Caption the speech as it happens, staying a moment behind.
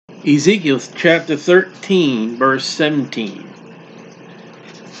Ezekiel chapter 13, verse 17.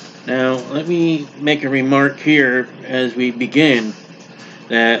 Now, let me make a remark here as we begin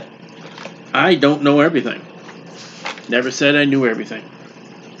that I don't know everything. Never said I knew everything.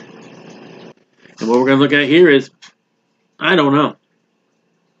 And what we're going to look at here is, I don't know.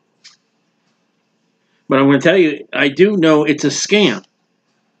 But I'm going to tell you, I do know it's a scam,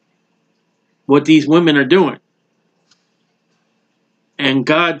 what these women are doing. And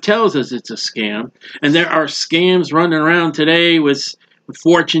God tells us it's a scam. And there are scams running around today with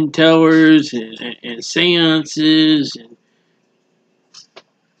fortune tellers and seances and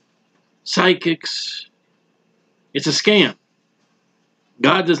psychics. It's a scam.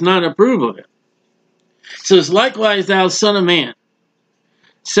 God does not approve of it. It says, likewise, thou son of man,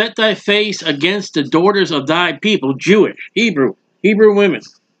 set thy face against the daughters of thy people, Jewish, Hebrew women.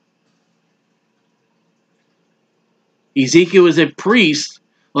 Ezekiel is a priest,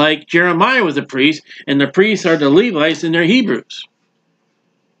 like Jeremiah was a priest, and the priests are the Levites and they're Hebrews,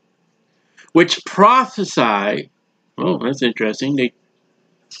 which prophesy. Oh, that's interesting. They,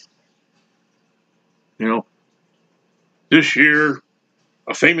 this year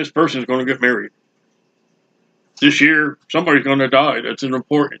a famous person is going to get married. This year somebody's going to die. That's an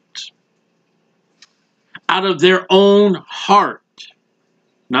importance. Out of their own heart,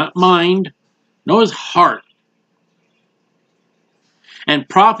 not mind, no, his heart. And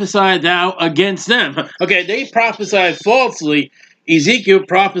prophesy thou against them. Okay, they prophesied falsely. Ezekiel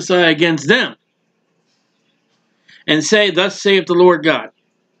prophesied against them. And say, thus saith the Lord God.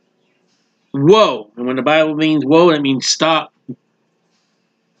 Woe. And when the Bible means woe, that means stop.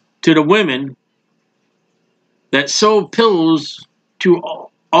 To the women that sew pillows to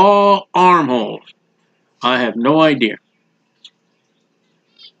all armholes. I have no idea.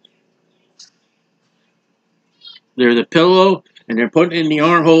 They're the pillow, and they're put in the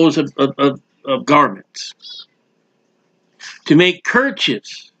armholes of garments. To make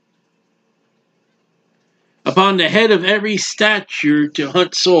kerchiefs upon the head of every stature to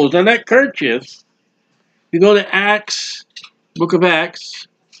hunt souls. Now that kerchief, you go to Acts, book of Acts,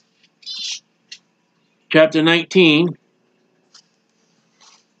 chapter 19,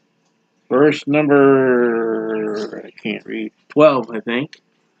 verse number, I can't read, 12, I think.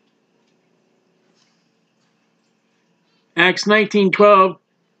 Acts 19:12,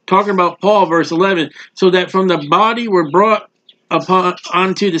 talking about Paul, verse 11, so that from the body were brought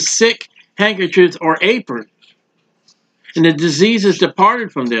onto the sick handkerchiefs or aprons, and the diseases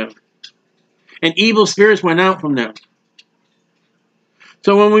departed from them, and evil spirits went out from them.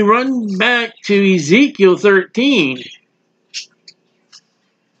 So when we run back to Ezekiel 13,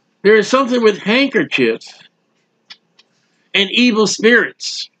 there is something with handkerchiefs and evil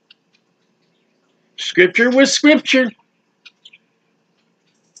spirits. Scripture was scripture.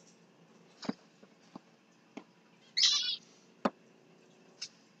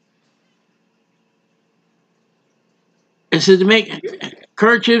 It says to make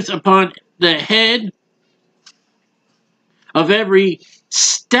kerchiefs upon the head of every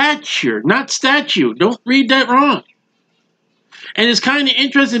stature, not statue. Don't read that wrong. And it's kind of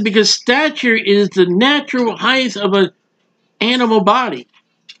interesting because stature is the natural height of an animal body.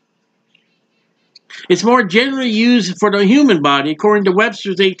 It's more generally used for the human body, according to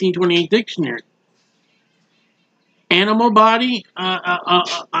Webster's 1828 dictionary. Animal body,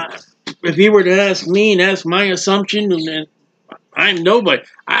 if you were to ask me, and that's my assumption, and I'm nobody,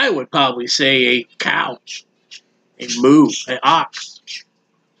 I would probably say a cow, a moo, an ox.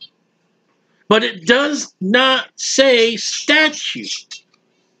 But it does not say statue. It's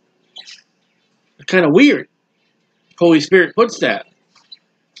kind of weird. Holy Spirit puts that.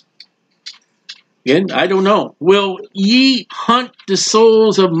 Again, I don't know. Will ye hunt the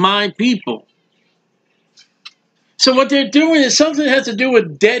souls of my people? So what they're doing is something that has to do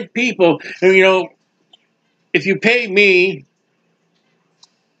with dead people. And, if you pay me,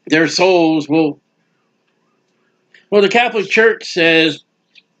 their souls will... Well, the Catholic Church says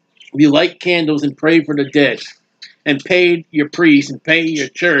you light candles and pray for the dead and pay your priest and pay your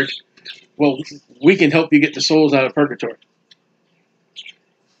church. Well, we can help you get the souls out of purgatory.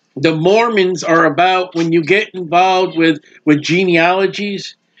 The Mormons are about when you get involved with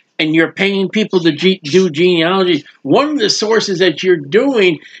genealogies and you're paying people to do genealogies. One of the sources that you're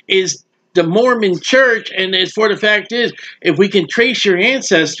doing is the Mormon church, and it's for the fact is, if we can trace your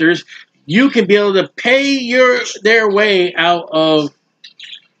ancestors, you can be able to pay their way out of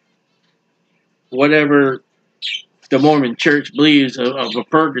whatever the Mormon church believes of a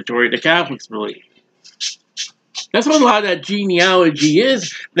purgatory the Catholics believe. That's what a lot of that genealogy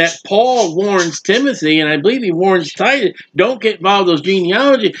is, that Paul warns Timothy, and I believe he warns Titus, don't get involved in those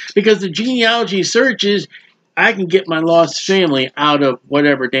genealogy, because the genealogy search is, I can get my lost family out of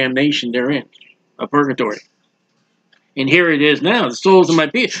whatever damnation they're in, a purgatory. And here it is now, the souls of my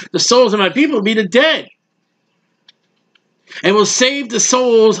people will be the dead, and will save the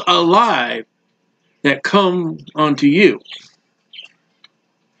souls alive that come unto you.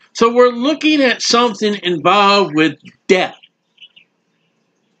 So we're looking at something involved with death.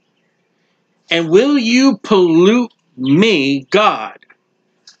 And will you pollute me, God,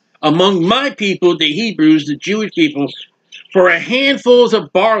 among my people, the Hebrews, the Jewish people, for a handfuls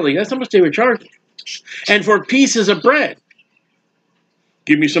of barley? That's how much they were charging. And for pieces of bread.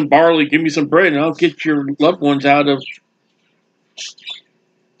 Give me some barley, give me some bread, and I'll get your loved ones out of.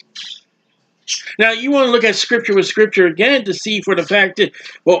 Now, you want to look at Scripture with Scripture again to see for the fact that,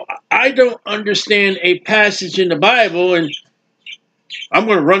 well, I don't understand a passage in the Bible, and I'm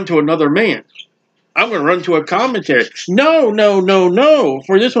going to run to another man. I'm going to run to a commentary. No, no, no, no.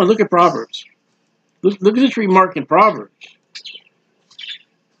 For this one, look at Proverbs. Look at this remark in Proverbs.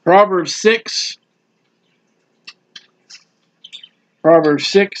 Proverbs 6. Proverbs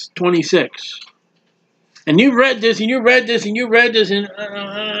 6:26. And you read this, and you read this, and you read this, and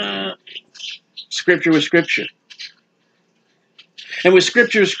Scripture with Scripture. And with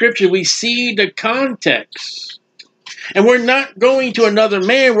Scripture, we see the context. And we're not going to another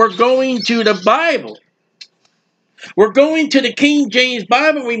man. We're going to the Bible. We're going to the King James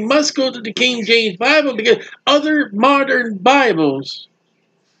Bible. We must go to the King James Bible because other modern Bibles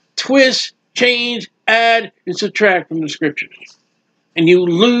twist, change, add, and subtract from the Scriptures. And you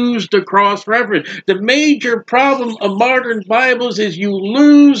lose the cross-reference. The major problem of modern Bibles is you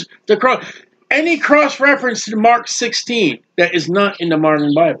lose the cross. Any cross-reference to Mark 16 that is not in the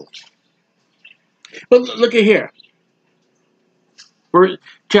modern Bible. But look at here.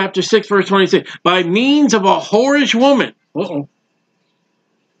 Chapter 6, verse 26. By means of a whorish woman,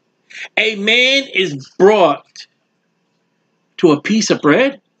 a man is brought to a piece of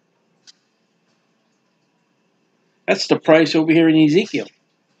bread. That's the price over here in Ezekiel.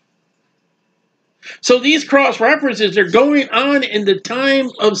 So these cross-references are going on in the time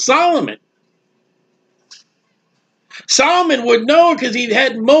of Solomon. Solomon would know because he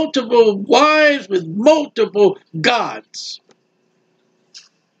had multiple wives with multiple gods.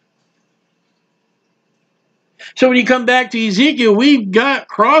 So when you come back to Ezekiel, we've got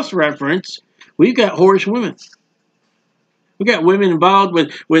cross-reference. We've got whorish women. We've got women involved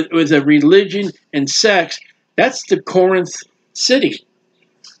with a religion and sex. That's the Corinth city.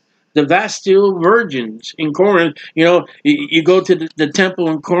 The Vestal virgins in Corinth. You know, you go to the temple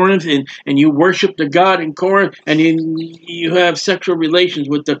in Corinth and you worship the god in Corinth, and you have sexual relations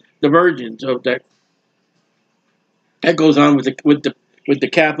with the virgins of that. That goes on with the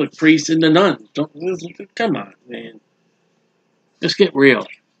Catholic priests and the nuns. Come on, man. Let's get real.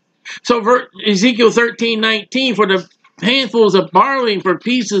 So Ezekiel 13:19, for the handfuls of barley and for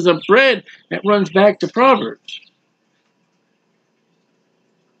pieces of bread, that runs back to Proverbs.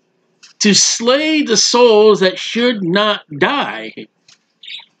 To slay the souls that should not die.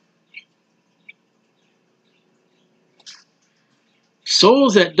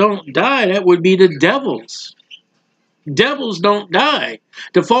 Souls that don't die, that would be the devils. Devils don't die.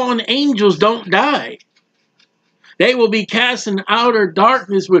 The fallen angels don't die. They will be cast in outer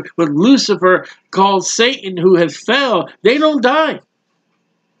darkness with Lucifer, called Satan, who has fell. They don't die.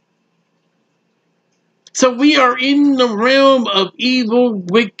 So we are in the realm of evil,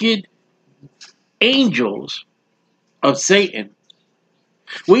 wicked angels of Satan.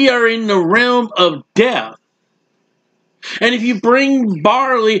 We are in the realm of death. And if you bring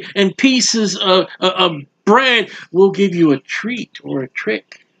barley and pieces of bread, we'll give you a treat or a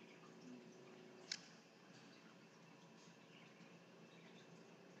trick.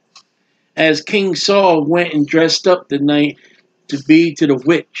 As King Saul went and dressed up the night to be to the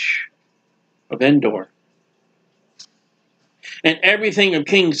witch of Endor. And everything of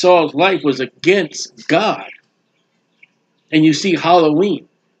King Saul's life was against God. And you see Halloween.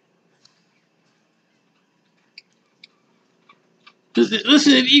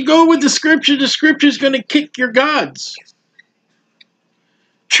 Listen, if you go with the scripture's going to kick your gods.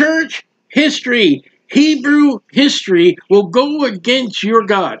 Church history, Hebrew history will go against your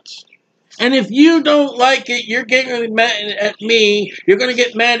gods. And if you don't like it, you're getting mad at me. You're going to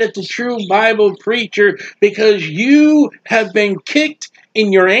get mad at the true Bible preacher because you have been kicked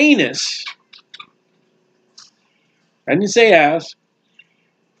in your anus. I didn't say ass.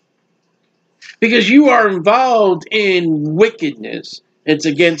 Because you are involved in wickedness. It's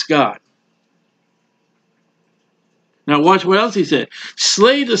against God. Now watch what else he said.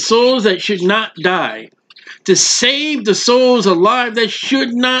 Slay the souls that should not die, to save the souls alive that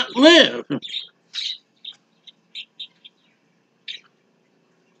should not live.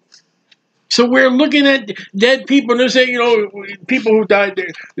 So we're looking at dead people, and they're saying, people who died,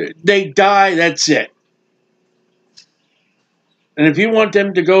 they die, that's it. And if you want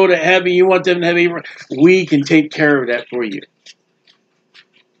them to go to heaven, you want them to have we can take care of that for you.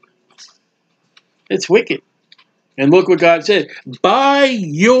 It's wicked. And look what God said. By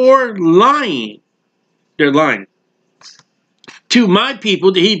your lying, they're lying, to my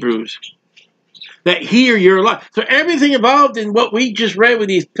people, the Hebrews, that hear your lie. So everything involved in what we just read with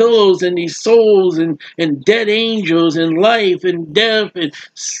these pillows and these souls and dead angels and life and death,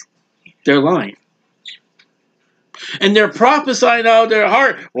 they're lying. And they're prophesying out of their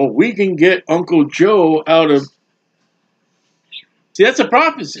heart, well, we can get Uncle Joe out of... See, that's a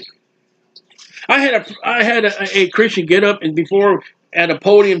prophecy. I had a Christian get up and before at a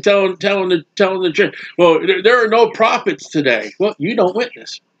podium telling the church, well, there are no prophets today. Well, you don't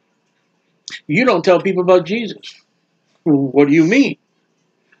witness. You don't tell people about Jesus. What do you mean?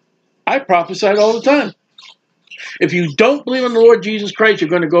 I prophesied all the time. If you don't believe on the Lord Jesus Christ, you're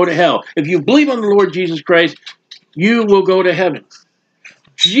going to go to hell. If you believe on the Lord Jesus Christ, you will go to heaven.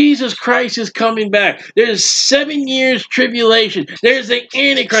 Jesus Christ is coming back. There's 7 years tribulation. There's the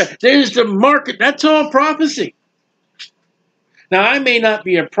Antichrist. There's the market. That's all prophecy. Now, I may not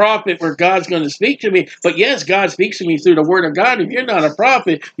be a prophet where God's going to speak to me, but yes, God speaks to me through the Word of God. If you're not a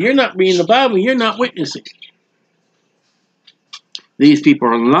prophet, you're not reading the Bible, you're not witnessing. These people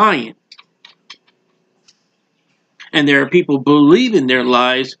are lying. And there are people believing their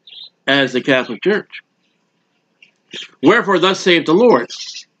lies as the Catholic Church. Wherefore, thus saith the Lord.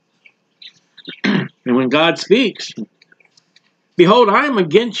 And when God speaks, behold, I am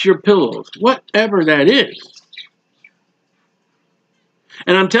against your pillows, whatever that is.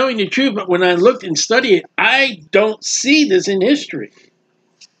 And I'm telling you the truth, but when I looked and studied it, I don't see this in history.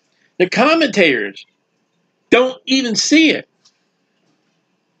 The commentators don't even see it.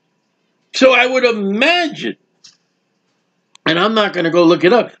 So I would imagine, and I'm not going to go look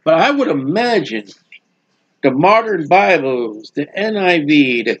it up, but I would imagine the modern Bibles, the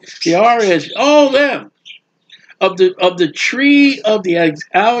NIV, the RS, all of them, of the tree of the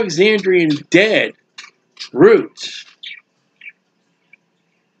Alexandrian dead roots,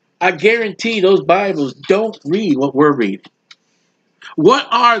 I guarantee those Bibles don't read what we're reading. What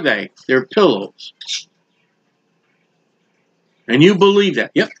are they? They're pillows. And you believe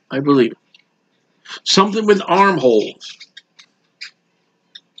that? Yep, I believe it. Something with armholes.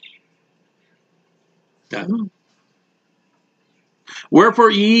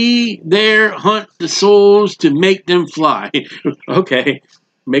 Wherefore ye there hunt the souls to make them fly. Okay,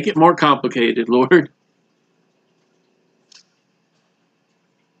 make it more complicated, Lord.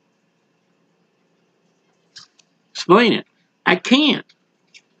 Explain it. I can't.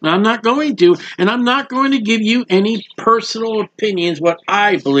 I'm not going to, and I'm not going to give you any personal opinions, what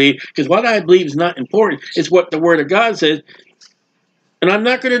I believe, because what I believe is not important. It's what the Word of God says. And I'm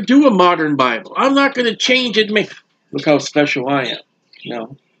not going to do a modern Bible. I'm not going to change it and make, look how special I am.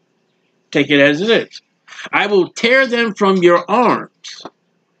 No. Take it as it is. I will tear them from your arms.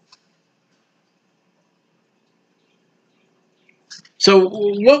 So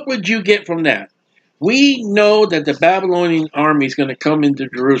what would you get from that? We know that the Babylonian army is going to come into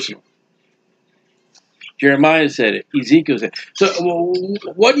Jerusalem. Jeremiah said it. Ezekiel said it. So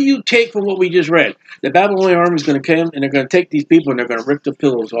what do you take from what we just read? The Babylonian army is going to come and they're going to take these people and they're going to rip the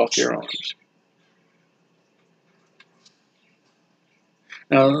pillows off their arms.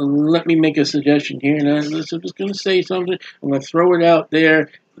 Now, let me make a suggestion here. And I'm just going to say something. I'm going to throw it out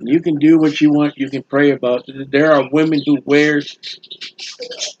there. You can do what you want. You can pray about it. There are women who wear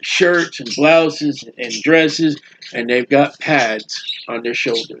shirts and blouses and dresses, and they've got pads on their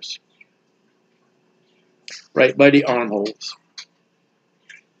shoulders, right by the armholes.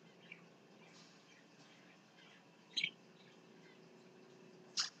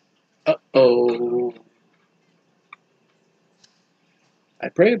 Uh-oh. I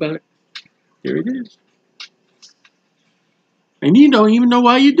pray about it. Here it is. And you don't even know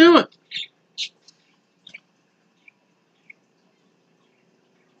why you do it.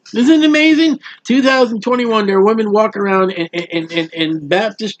 Isn't it amazing? 2021, there are women walking around in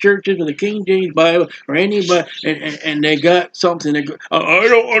Baptist churches with a King James Bible or anybody, and they got something. They go, I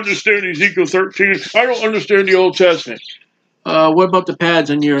don't understand Ezekiel 13. I don't understand the Old Testament. What about the pads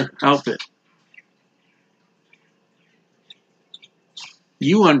on your outfit?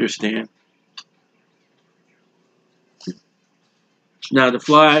 You understand. Now, to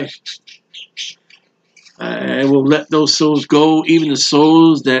fly I will let those souls go, even the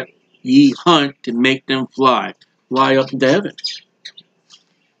souls that ye hunt, to make them fly up into heaven.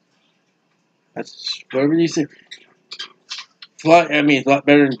 That's whatever you say. Fly. I mean, it's a lot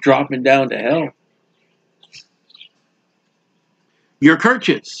better than dropping down to hell. Your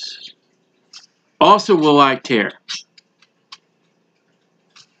kerchiefs also will I tear,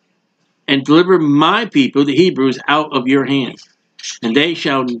 and deliver my people, the Hebrews, out of your hand. And they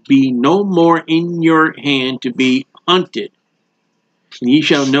shall be no more in your hand to be hunted. And ye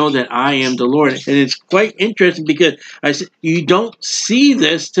shall know that I am the Lord. And it's quite interesting because I said you don't see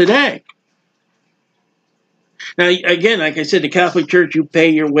this today. Now, again, like I said, the Catholic Church, you pay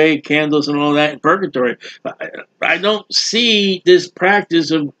your way, candles and all that in purgatory. I don't see this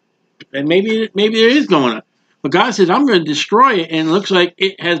practice of, and maybe there is going on. But God says, I'm going to destroy it, and it looks like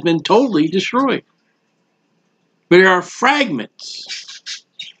it has been totally destroyed. But there are fragments.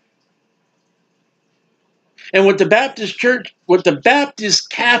 And what the Baptist Church, what the Baptist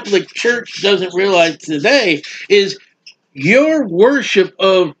Catholic Church doesn't realize today is your worship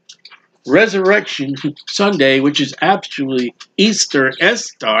of Resurrection Sunday, which is actually Easter,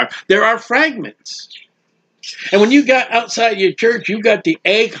 Estar, there are fragments. And when you got outside your church, you got the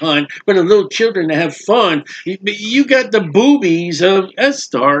egg hunt for the little children to have fun. You got the boobies of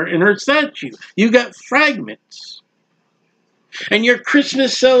Estar and her statue. You got fragments. And your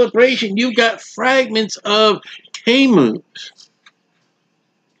Christmas celebration, you got fragments of Tammuz.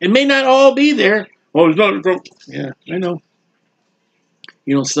 It may not all be there. Oh, it's not. Yeah, I know.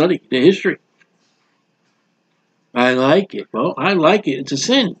 You don't study the history. I like it. Well, I like it. It's a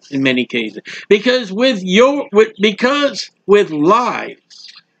sin in many cases. Because with lies.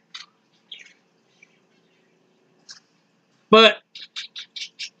 But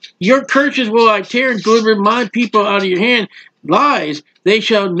your curses will I tear and deliver my people out of your hand. Lies, they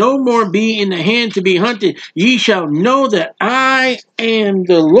shall no more be in the hand to be hunted. Ye shall know that I am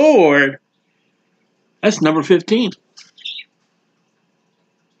the Lord. That's number 15.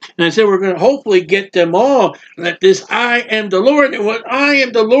 And I said we're going to hopefully get them all. That this I am the Lord. And what I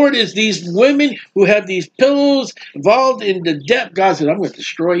am the Lord is these women who have these pillows involved in the depth. God said, I'm going to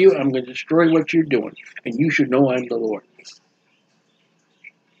destroy you. I'm going to destroy what you're doing. And you should know I'm the Lord.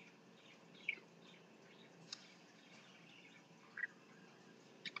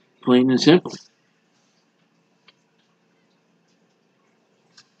 Plain and simple.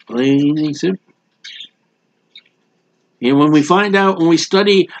 Plain and simple. And when we find out, when we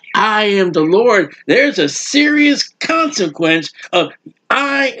study, I am the Lord, there's a serious consequence of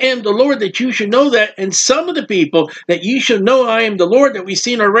I am the Lord, that you should know that. And some of the people that you should know I am the Lord that we've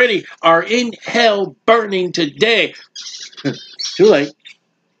seen already are in hell burning today. Too late.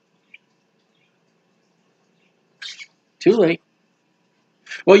 Too late.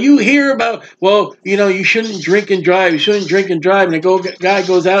 Well, you hear about, well, you know, you shouldn't drink and drive. You shouldn't drink and drive. And the guy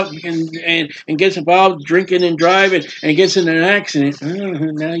goes out and gets involved drinking and driving and gets in an accident.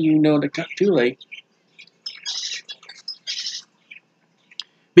 Now you know too late.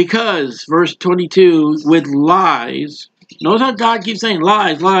 Because, verse 22, with lies, notice how God keeps saying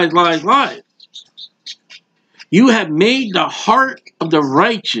lies, lies, lies, lies. You have made the heart of the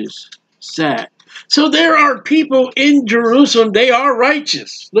righteous sad. So there are people in Jerusalem, they are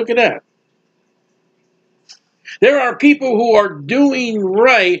righteous. Look at that. There are people who are doing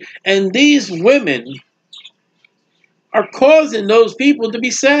right, and these women are causing those people to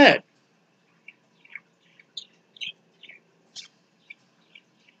be sad.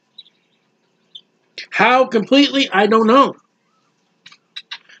 How completely, I don't know.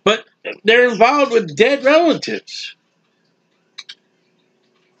 But they're involved with dead relatives.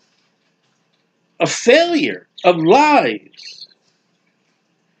 A failure of lies,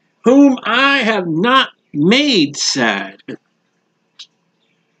 whom I have not made sad.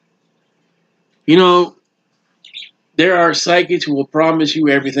 You know, there are psychics who will promise you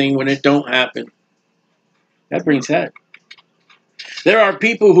everything when it don't happen. That brings sad. There are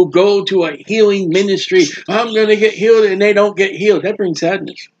people who go to a healing ministry. I'm going to get healed, and they don't get healed. That brings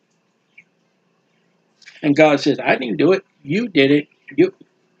sadness. And God says, I didn't do it. You did it. You.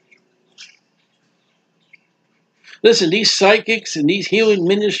 Listen, these psychics and these healing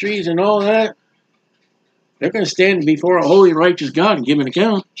ministries and all that, they're going to stand before a holy, righteous God and give an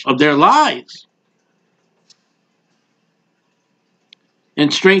account of their lies.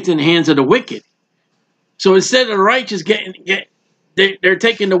 And strengthen the hands of the wicked. So instead of the righteous they're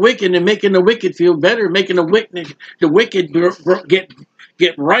taking the wicked and making the wicked feel better, making the wicked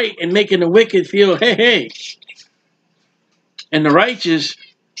get right, and making the wicked feel hey. And the righteous,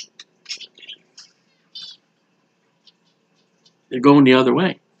 they're going the other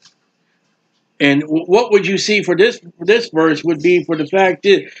way. And what would you see for this verse would be for the fact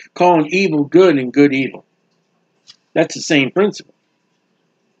that calling evil good and good evil. That's the same principle.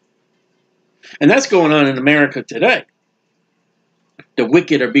 And that's going on in America today. The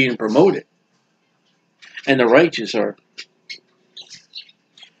wicked are being promoted. And the righteous are.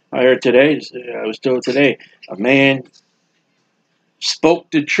 I heard today, I was told today, a man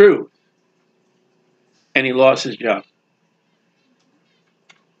spoke the truth and he lost his job.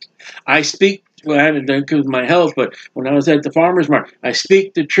 I speak, well, I haven't done it because of my health, but when I was at the farmer's market, I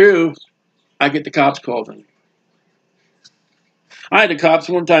speak the truth, I get the cops called on me. I had the cops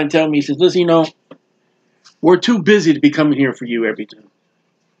one time tell me, he says, listen, you know, we're too busy to be coming here for you every time.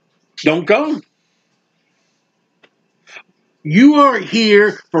 Don't come. You are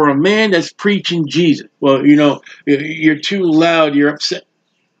here for a man that's preaching Jesus. Well, you know, you're too loud, you're upset.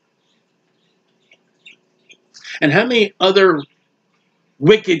 And how many other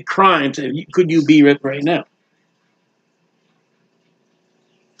wicked crimes could you be with right now?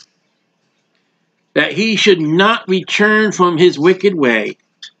 That he should not return from his wicked way,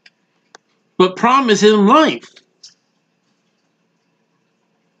 but promise him life.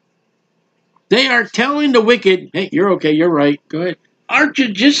 They are telling the wicked, hey, you're okay, you're right, go ahead. Our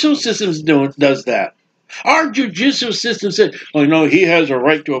judicial system does that. Our judicial system said, oh, no, he has a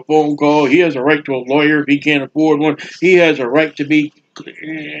right to a phone call. He has a right to a lawyer if he can't afford one. He has a right to be,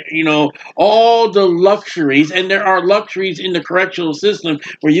 you know, all the luxuries. And there are luxuries in the correctional system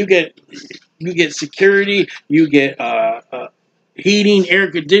where you get security, you get heating,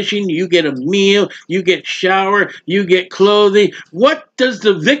 air conditioning, you get a meal, you get shower, you get clothing. What does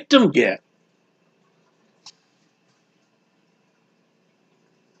the victim get?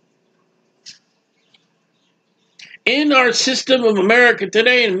 In our system of America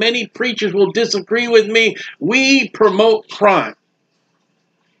today, and many preachers will disagree with me, we promote crime.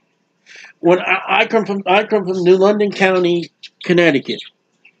 When I come from New London County, Connecticut.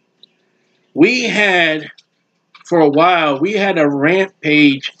 We had, for a while, we had a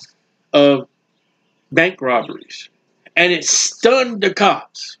rampage of bank robberies. And it stunned the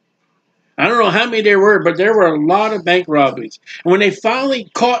cops. I don't know how many there were, but there were a lot of bank robberies. And when they finally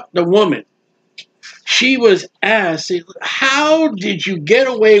caught the woman, she was asked, how did you get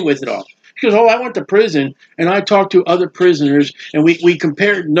away with it all? She goes, oh, I went to prison, and I talked to other prisoners, and we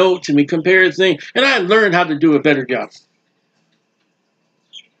compared notes, and we compared things, and I learned how to do a better job.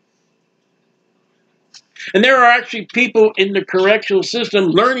 And there are actually people in the correctional system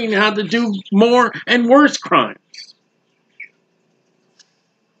learning how to do more and worse crimes.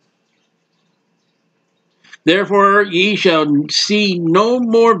 Therefore, ye shall see no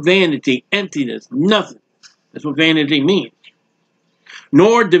more vanity, emptiness, nothing. That's what vanity means.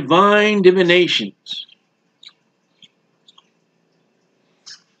 Nor divine divinations.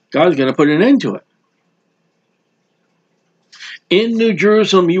 God's going to put an end to it. In New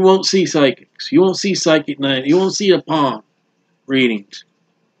Jerusalem, you won't see psychics. You won't see psychic night. You won't see the palm readings.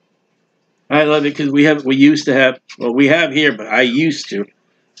 I love it because we used to have, well, we have here, but I used to,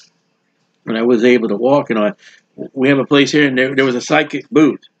 when I was able to walk and all. We have a place here, and there was a psychic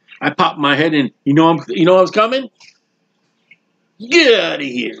booth. I popped my head in. You know I was coming? Get out of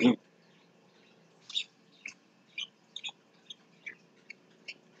here.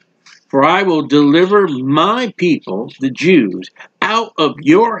 For I will deliver my people, the Jews, out of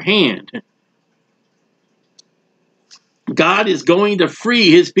your hand. God is going to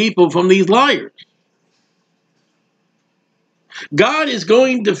free his people from these liars. God is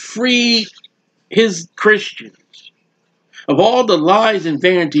going to free his Christians of all the lies and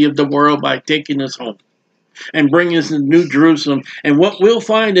vanity of the world by taking us home and bringing us to New Jerusalem. And what we'll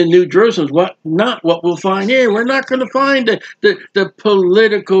find in New Jerusalem is not what we'll find here. We're not going to find the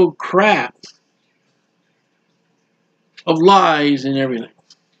political crap of lies and everything.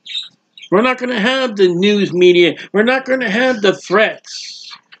 We're not going to have the news media. We're not going to have the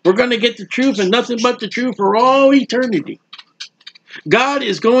threats. We're going to get the truth and nothing but the truth for all eternity. God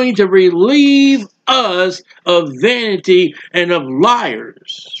is going to relieve us of vanity and of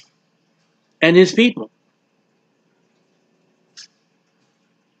liars and his people.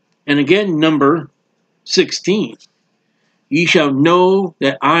 And again, number 16. Ye shall know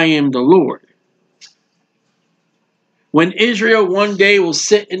that I am the Lord. When Israel one day will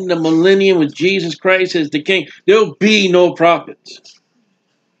sit in the millennium with Jesus Christ as the king, there'll be no prophets.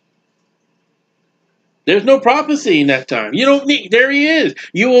 There's no prophecy in that time. You don't need, there he is.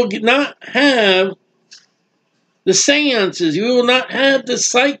 You will not have the seances. You will not have the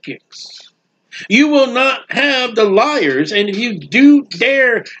psychics. You will not have the liars. And if you do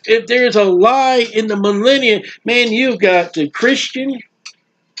dare, if there's a lie in the millennium, man, you've got the Christian,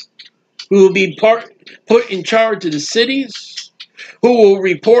 who will be put in charge of the cities, who will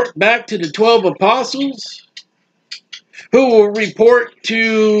report back to the 12 apostles, who will report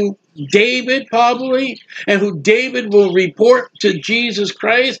to David probably, and who David will report to Jesus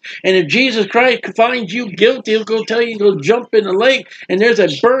Christ. And if Jesus Christ finds you guilty, he'll go tell you to go jump in the lake, and there's a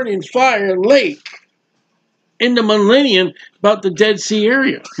burning fire lake in the millennium about the Dead Sea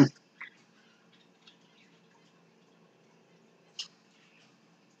area.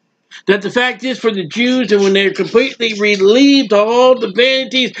 That the fact is, for the Jews, and when they're completely relieved of all the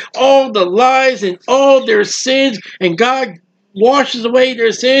vanities, all the lies, and all their sins, and God washes away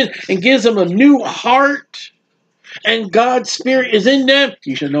their sins and gives them a new heart, and God's Spirit is in them,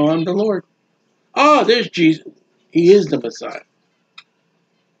 you shall know I'm the Lord. Ah, there's Jesus. He is the Messiah.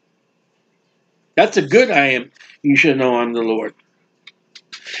 That's a good I am. You shall know I'm the Lord.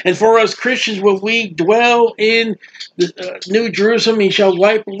 And for us Christians, when we dwell in the New Jerusalem, he shall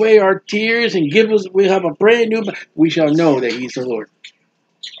wipe away our tears and give us, we have a brand new, we shall know that he's the Lord.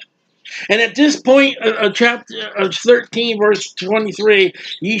 And at this point, chapter 13, verse 23,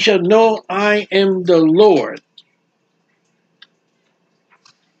 ye shall know I am the Lord.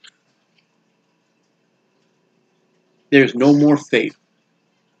 There's no more faith.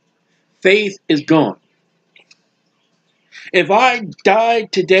 Faith is gone. If I die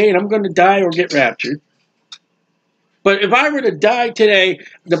today, and I'm going to die or get raptured, but if I were to die today,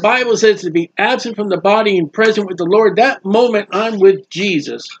 the Bible says to be absent from the body and present with the Lord. That moment I'm with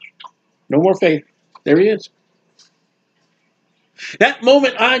Jesus. No more faith. There he is. That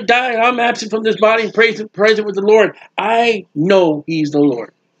moment I die and I'm absent from this body and present with the Lord. I know he's the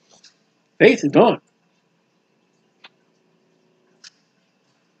Lord. Faith is gone.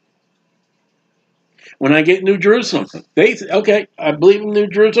 When I get New Jerusalem, faith, okay, I believe in New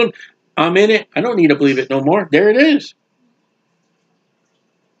Jerusalem. I'm in it. I don't need to believe it no more. There it is.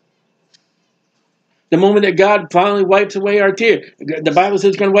 The moment that God finally wipes away our tears. The Bible says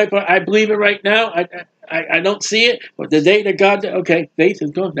it's going to wipe out. I believe it right now. I don't see it. But the day that God, okay, faith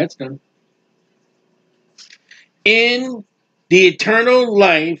is gone. That's done. In the eternal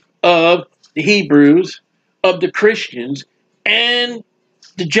life of the Hebrews, of the Christians, and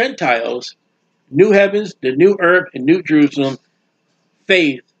the Gentiles, new heavens, the new earth, and new Jerusalem,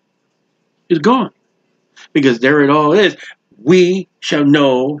 faith is gone. Because there it all is. We shall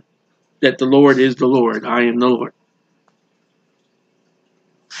know that the Lord is the Lord. I am the Lord.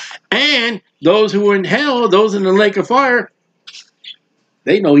 And those who are in hell, those in the lake of fire,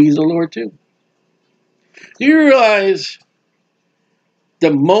 they know he's the Lord too. Do you realize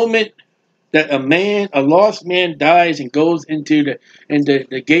the moment that a lost man dies and goes into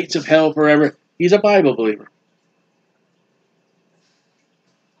the gates of hell forever, he's a Bible believer.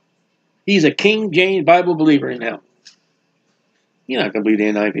 He's a King James Bible believer in hell. He's not going to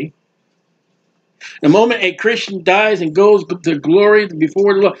believe the NIV. The moment a Christian dies and goes to glory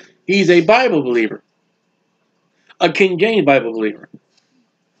before the Lord, he's a Bible believer. A King James Bible believer.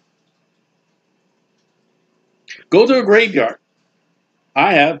 Go to a graveyard.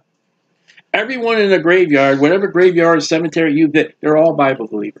 I have. Everyone in a graveyard, whatever graveyard, cemetery you've been, they're all Bible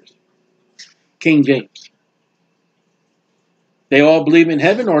believers. King James. They all believe in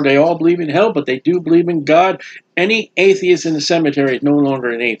heaven or they all believe in hell, but they do believe in God. Any atheist in the cemetery is no longer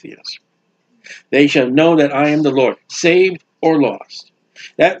an atheist. They shall know that I am the Lord, saved or lost.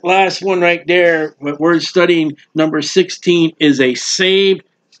 That last one right there, what we're studying, number 16, is a saved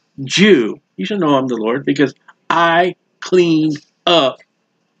Jew. You shall know I'm the Lord because I cleaned up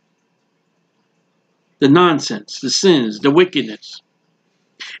the nonsense, the sins, the wickedness.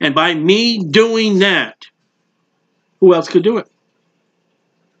 And by me doing that, who else could do it?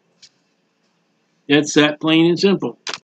 It's that plain and simple.